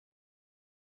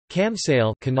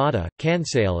Kamsale Kannada,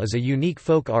 Kansale is a unique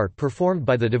folk art performed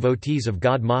by the devotees of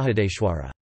god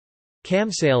Mahadeshwara.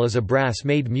 Kamsale is a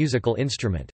brass-made musical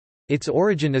instrument. Its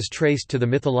origin is traced to the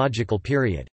mythological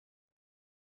period.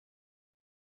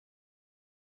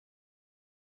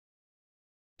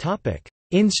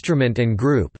 Instrument and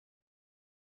group.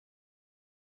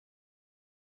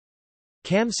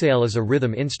 Kamsale is a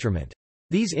rhythm instrument.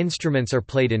 These instruments are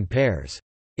played in pairs.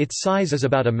 Its size is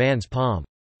about a man's palm.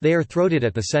 They are throated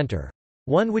at the center.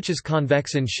 One which is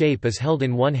convex in shape is held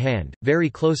in one hand, very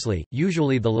closely,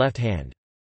 usually the left hand.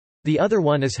 The other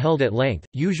one is held at length,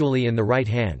 usually in the right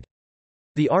hand.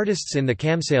 The artists in the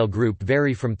Kamsale group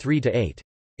vary from 3 to 8.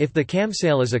 If the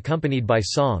Kamsale is accompanied by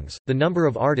songs, the number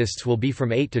of artists will be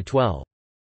from 8 to 12.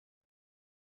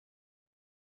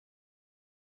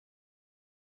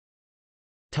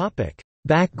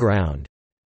 Background.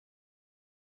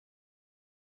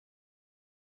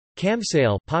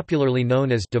 Kamsale, popularly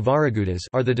known as Devaragudas,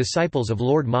 are the disciples of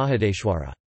Lord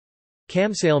Mahadeshwara.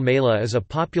 Kamsale Mela is a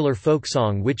popular folk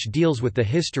song which deals with the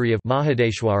history of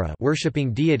Mahadeshwara,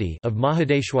 worshipping deity of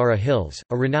Mahadeshwara Hills,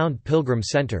 a renowned pilgrim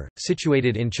centre,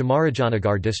 situated in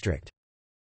Chamarajanagar district.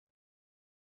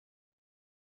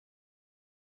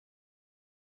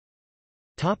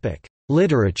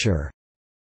 Literature.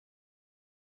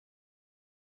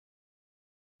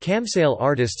 Kamsale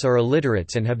artists are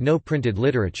illiterates and have no printed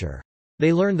literature.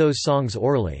 They learn those songs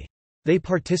orally. They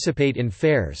participate in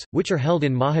fairs, which are held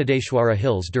in Mahadeshwara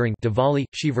Hills during Diwali,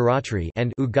 Shivaratri,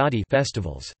 and Ugadi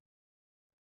festivals.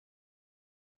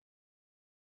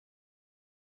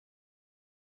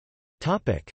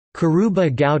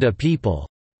 Kuruba Gowda people.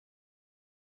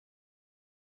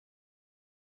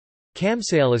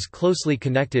 Kamsale is closely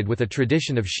connected with a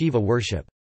tradition of Shiva worship.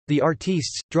 The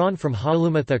artistes, drawn from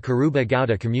Halumatha Kuruba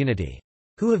Gowda community,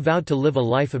 who have vowed to live a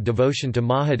life of devotion to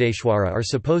Mahadeshwara, are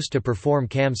supposed to perform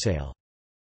Kamsale.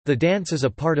 The dance is a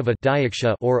part of a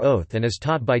Diksha or oath and is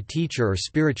taught by teacher or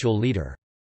spiritual leader.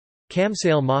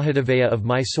 Kamsale Mahadevaya of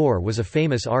Mysore was a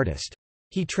famous artist.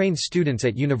 He trained students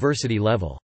at university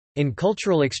level. In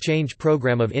Cultural Exchange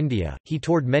Program of India, he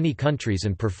toured many countries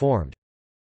and performed.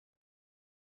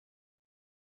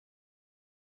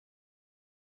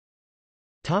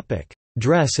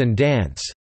 Dress and dance.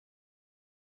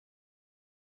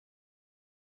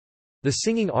 The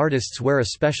singing artists wear a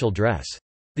special dress.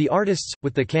 The artists,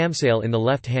 with the kamsale in the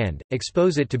left hand,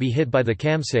 expose it to be hit by the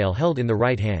kamsale held in the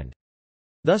right hand.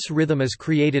 Thus rhythm is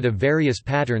created of various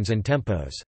patterns and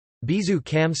tempos. Bizu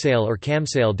kamsale or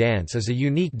kamsale dance is a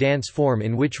unique dance form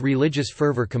in which religious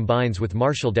fervor combines with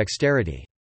martial dexterity.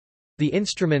 The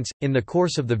instruments, in the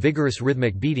course of the vigorous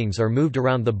rhythmic beatings, are moved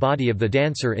around the body of the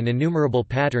dancer in innumerable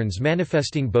patterns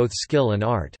manifesting both skill and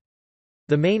art.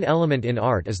 The main element in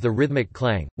art is the rhythmic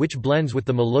clang, which blends with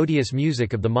the melodious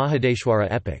music of the Mahadeshwara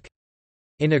epic.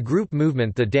 In a group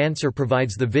movement, the dancer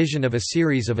provides the vision of a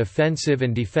series of offensive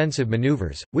and defensive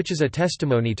maneuvers, which is a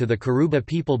testimony to the Kuruba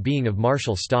people being of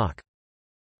martial stock.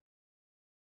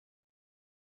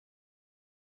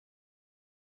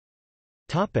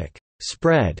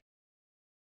 Spread.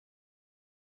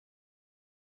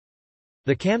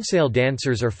 The Kamsale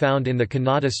dancers are found in the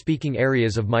Kannada-speaking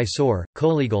areas of Mysore,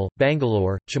 Kollegal,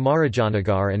 Bangalore,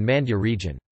 Chamarajanagar and Mandya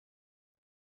region.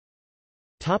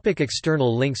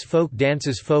 External links. Folk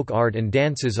dances. Folk art and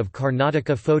dances of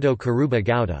Karnataka. Photo Kuruba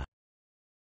Gowda.